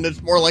 then it's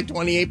more like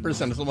 28% or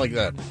something like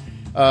that.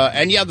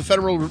 The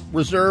Federal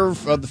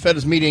Reserve, the Fed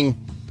is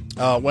meeting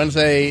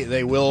Wednesday.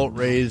 They will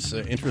raise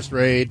interest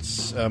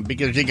rates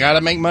because you got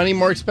to make money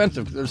more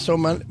expensive. There's so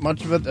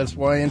much of it. That's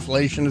why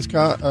inflation is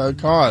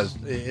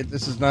caused.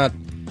 This is not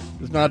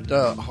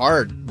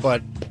hard,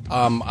 but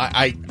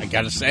I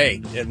got to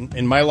say,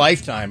 in my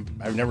lifetime,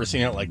 I've never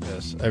seen it like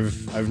this.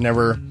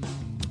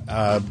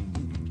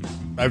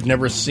 I've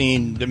never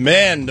seen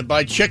demand to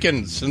buy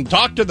chickens and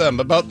talk to them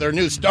about their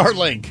new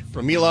Starlink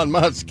from Elon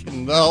Musk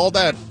and all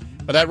that.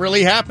 But that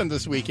really happened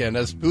this weekend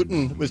as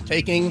Putin was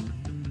taking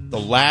the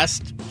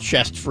last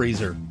chest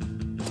freezer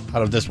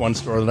out of this one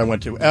store that I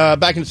went to.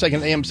 Back in a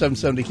second, AM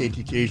 770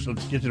 KTTH.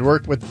 Let's get to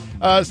work with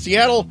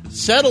Seattle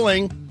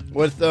settling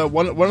with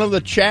one of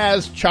the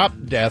Chaz chop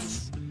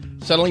deaths.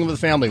 settling with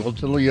the family. We'll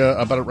tell you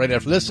about it right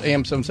after this.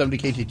 AM 770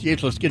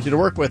 KTTH. Let's get you to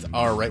work with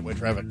our right-way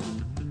traffic.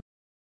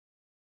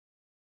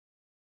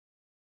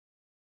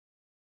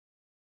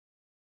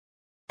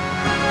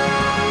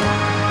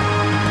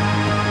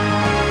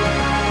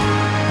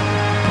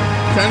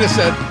 China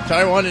said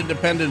Taiwan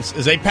independence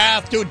is a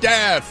path to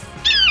death.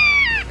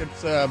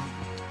 It's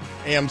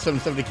AM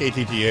 770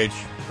 KTTH.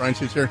 Brian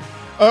Suits here.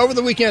 Over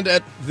the weekend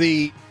at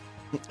the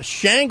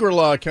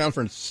Shangri-La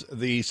conference,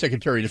 the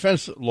Secretary of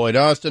Defense, Lloyd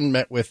Austin,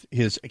 met with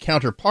his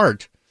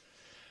counterpart,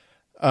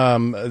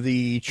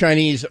 the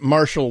Chinese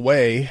Marshal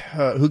Wei,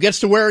 who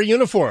gets to wear a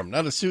uniform,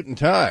 not a suit and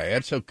tie.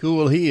 That's how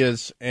cool he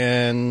is.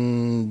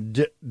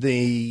 And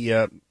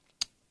the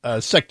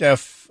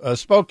SecDef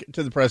spoke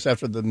to the press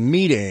after the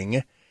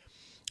meeting.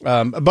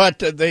 But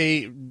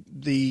the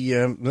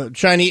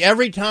Chinese,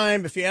 every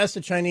time, if you ask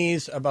the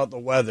Chinese about the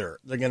weather,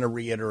 they're going to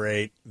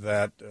reiterate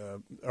that,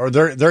 or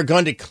they're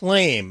going to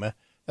claim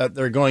that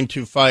they're going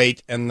to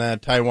fight and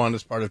that Taiwan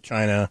is part of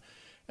China.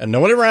 And no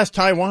one ever asked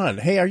Taiwan,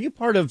 hey, are you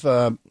part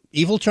of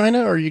evil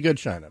China or are you good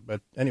China? But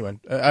anyway,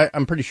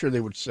 I'm pretty sure they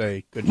would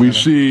say good China. We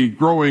see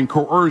growing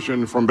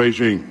coercion from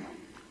Beijing.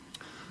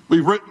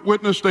 We've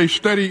witnessed a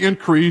steady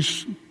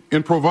increase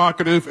in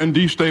provocative and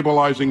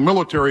destabilizing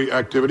military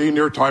activity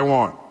near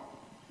Taiwan.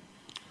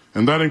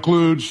 And that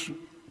includes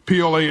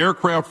PLA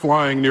aircraft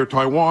flying near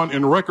Taiwan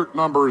in record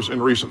numbers in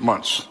recent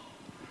months,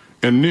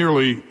 and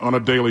nearly on a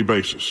daily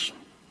basis.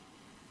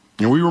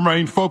 And we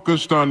remain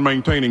focused on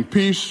maintaining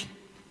peace,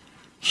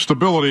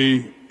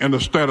 stability, and the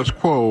status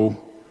quo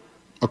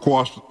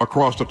across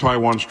the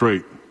Taiwan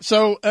Strait.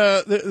 So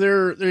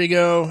there you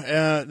go.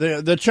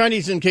 The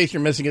Chinese, in case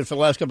you're missing it, for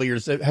the last couple of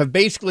years, have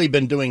basically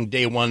been doing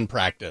day one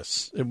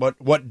practice.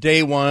 What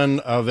day one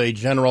of a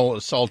general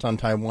assault on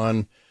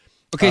Taiwan.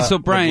 Okay, so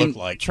Brian,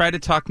 try to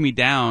talk me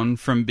down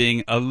from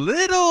being a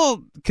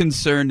little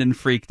concerned and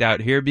freaked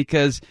out here,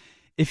 because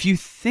if you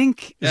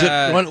think...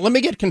 let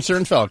me get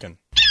concerned, Falcon.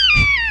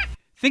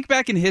 Think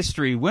back in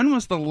history. When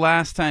was the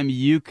last time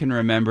you can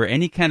remember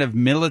any kind of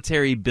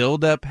military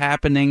buildup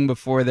happening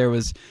before there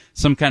was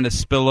some kind of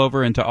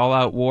spillover into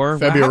all-out war?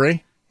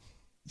 February?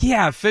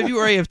 Yeah,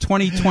 February of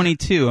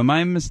 2022. Am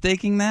I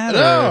mistaking that?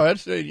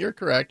 No, you're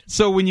correct.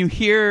 So when you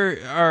hear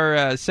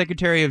our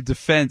Secretary of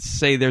Defense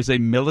say there's a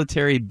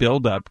military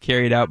buildup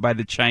carried out by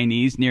the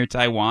Chinese near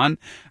Taiwan,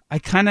 I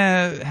kind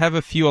of have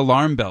a few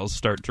alarm bells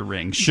start to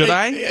ring. Should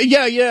I?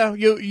 Yeah,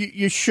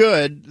 you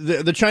should.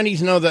 The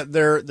Chinese know that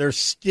they're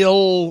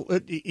still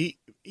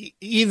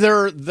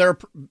either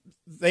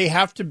they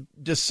have to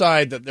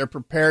decide that they're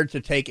prepared to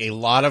take a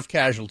lot of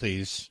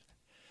casualties,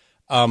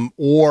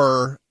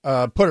 or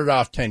put it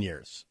off 10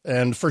 years.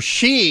 And for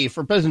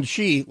President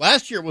Xi,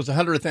 last year was the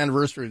 100th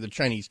anniversary of the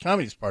Chinese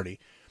Communist Party.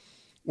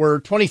 We're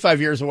 25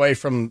 years away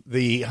from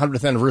the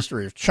 100th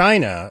anniversary of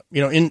China.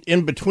 You know,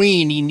 in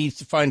between, he needs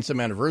to find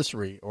some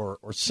anniversary or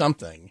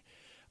something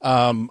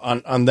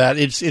on that.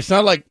 It's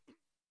not like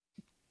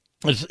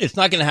it's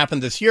not going to happen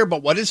this year.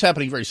 But what is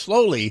happening very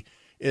slowly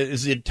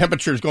is the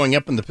temperatures going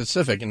up in the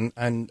Pacific, and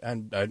I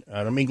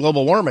don't mean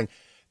global warming.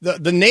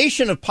 The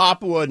nation of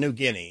Papua New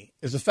Guinea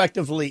is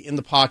effectively in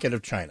the pocket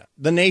of China.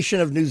 The nation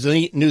of New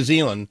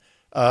Zealand,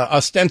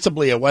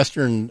 ostensibly a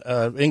Western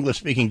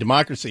English-speaking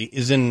democracy,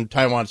 is in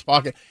Taiwan's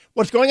pocket.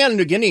 What's going on in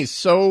New Guinea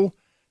is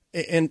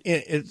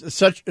it's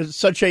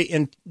such a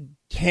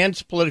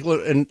intense political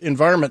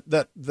environment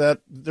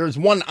that there's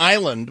one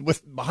island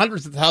with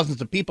hundreds of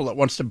thousands of people that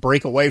wants to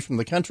break away from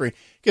the country,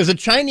 because the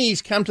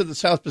Chinese come to the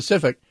South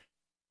Pacific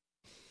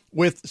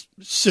with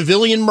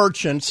civilian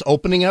merchants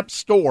opening up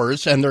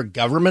stores, and they're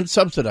government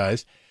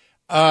subsidized.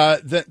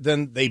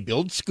 Then they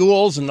build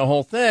schools and the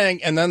whole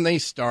thing, and then they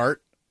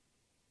start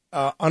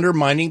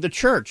undermining the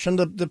church. And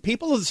the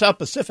people of the South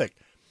Pacific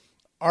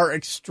are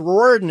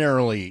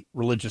extraordinarily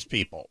religious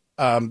people.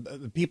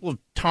 The people of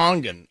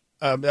Tongan,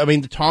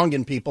 the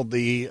Tongan people,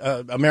 the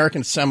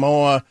American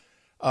Samoa,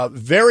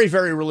 very,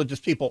 very religious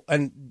people.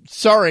 And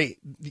sorry,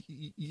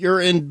 you're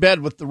in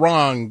bed with the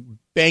wrong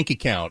bank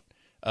account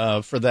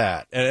for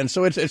that. And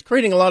so it's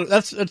creating a lot of,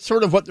 that's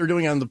sort of what they're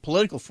doing on the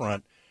political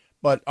front.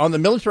 But on the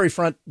military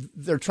front,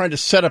 they're trying to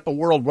set up a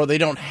world where they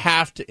don't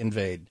have to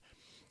invade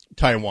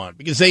Taiwan,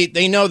 because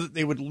they know that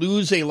they would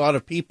lose a lot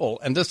of people.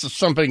 And this is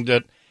something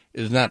that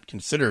is not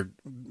considered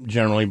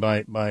generally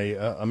by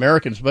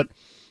Americans. But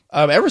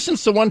ever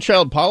since the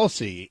one-child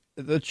policy,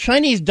 the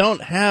Chinese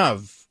don't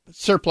have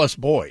surplus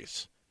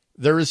boys.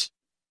 There's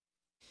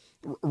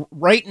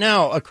right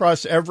now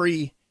across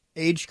every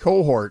age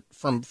cohort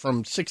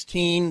from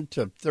 16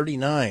 to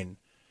 39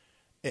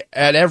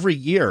 at every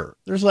year,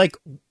 there's like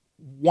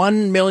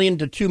 1 million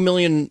to 2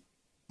 million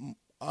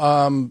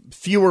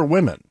fewer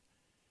women.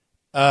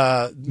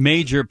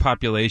 Major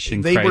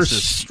population crisis. They were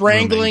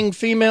strangling looming.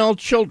 Female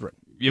children.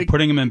 You're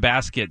putting them in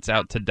baskets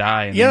out to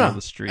die in the middle of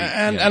the street.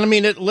 And I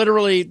mean, it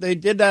literally, they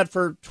did that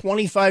for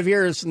 25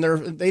 years, and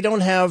they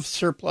don't have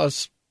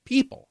surplus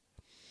people.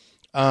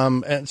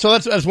 And so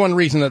that's one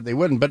reason that they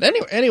wouldn't. But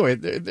anyway,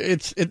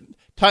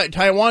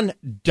 Taiwan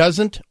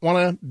doesn't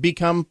want to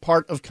become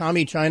part of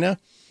Commie China.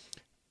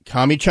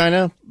 Commie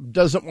China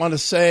doesn't want to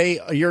say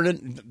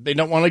they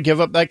don't want to give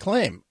up that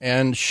claim.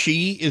 And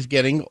Xi is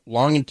getting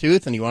long in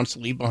tooth, and he wants to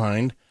leave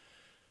behind,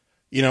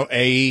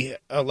 a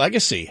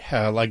legacy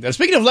like that.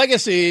 Speaking of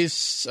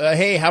legacies,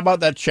 hey, how about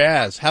that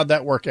Chaz? How'd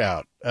that work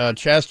out?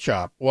 Chaz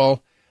Chop.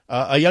 Well,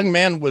 a young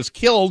man was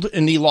killed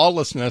in the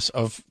lawlessness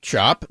of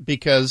Chop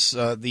because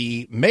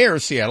the mayor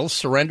of Seattle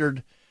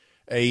surrendered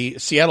a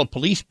Seattle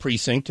police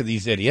precinct to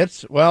these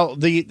idiots. Well,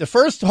 the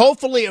first,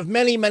 hopefully, of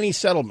many, many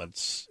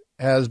settlements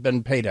has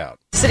been paid out.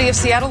 The city of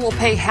Seattle will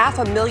pay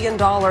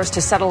 $500,000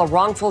 to settle a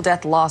wrongful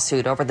death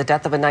lawsuit over the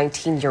death of a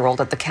 19-year-old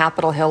at the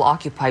Capitol Hill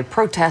Occupy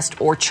protest,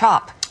 or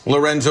CHOP.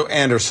 Lorenzo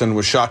Anderson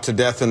was shot to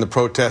death in the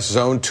protest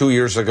zone 2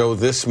 years ago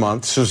this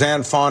month.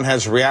 Suzanne Fawn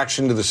has a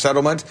reaction to the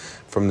settlement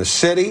from the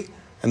city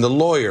and the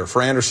lawyer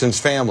for Anderson's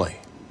family.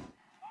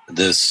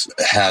 This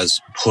has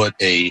put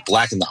a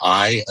black in the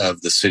eye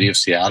of the city of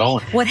Seattle.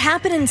 What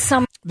happened in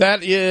some...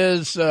 That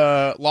is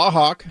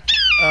Lawhawk,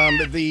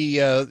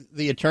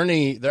 the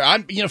attorney there.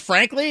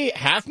 Frankly,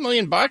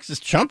 $500,000 is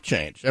chump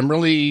change. I'm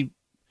really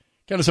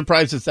kind of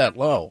surprised it's that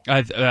low.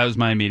 That was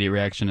my immediate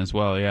reaction as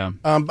well, yeah.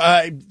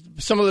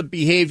 Some of the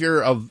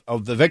behavior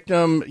of the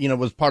victim,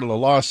 was part of the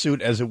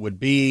lawsuit, as it would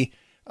be,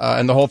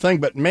 and the whole thing.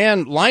 But,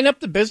 man, line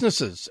up the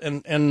businesses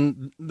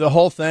and the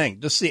whole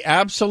thing. Just the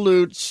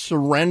absolute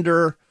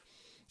surrender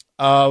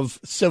of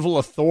civil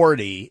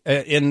authority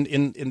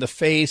in the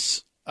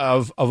face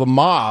of a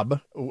mob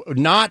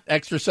not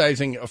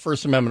exercising a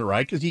First Amendment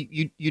right, because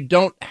you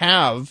don't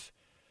have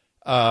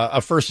a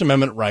First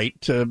Amendment right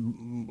to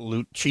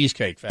loot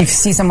Cheesecake Factory. You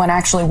see someone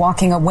actually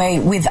walking away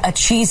with a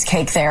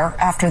cheesecake there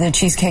after the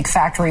Cheesecake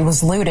Factory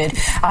was looted.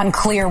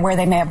 Unclear where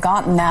they may have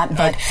gotten that.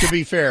 But to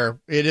be fair,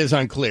 it is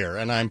unclear,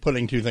 and I'm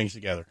putting two things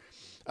together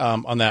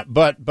on that.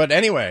 But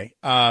anyway,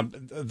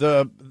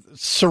 the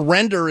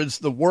surrender is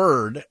the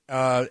word,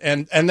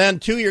 and then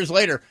 2 years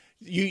later,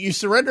 you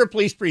surrender a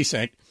police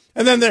precinct,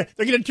 and then they're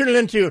going to turn it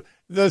into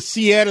the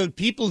Seattle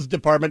People's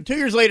Department. 2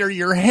 years later,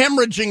 you're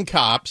hemorrhaging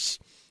cops,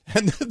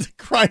 and the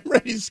crime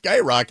rate is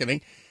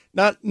skyrocketing.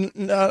 Not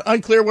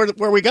unclear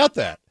where we got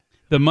that.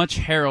 The much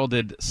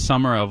heralded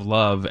Summer of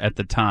Love at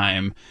the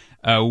time,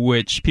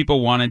 which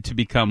people wanted to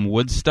become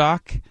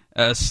Woodstock,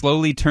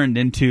 slowly turned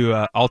into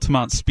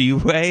Altamont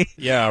Speedway.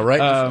 Yeah,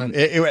 right.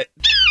 It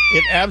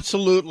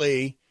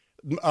absolutely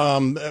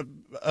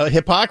a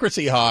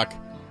hypocrisy hawk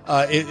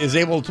is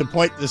able to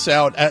point this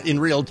out in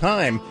real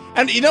time.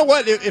 And you know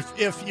what?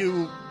 If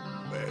you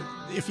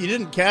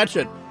didn't catch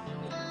it,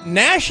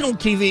 national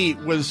TV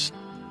was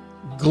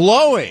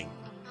glowing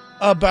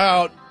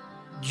about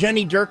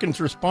Jenny Durkin's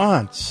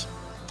response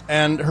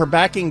and her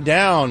backing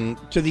down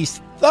to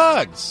these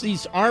thugs,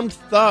 these armed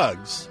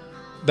thugs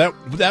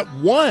that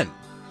won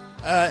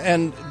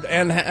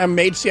and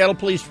made Seattle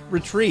police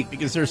retreat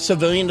because their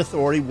civilian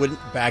authority wouldn't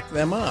back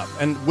them up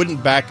and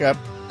wouldn't back up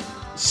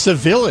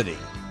civility.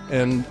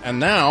 And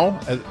now,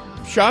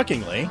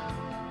 shockingly,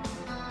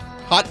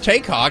 Hot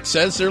Take Hawk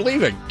says they're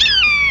leaving.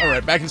 All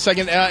right, back in a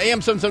second.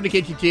 AM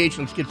 770 KTTH.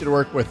 Let's get to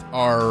work with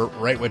our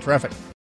right-way traffic.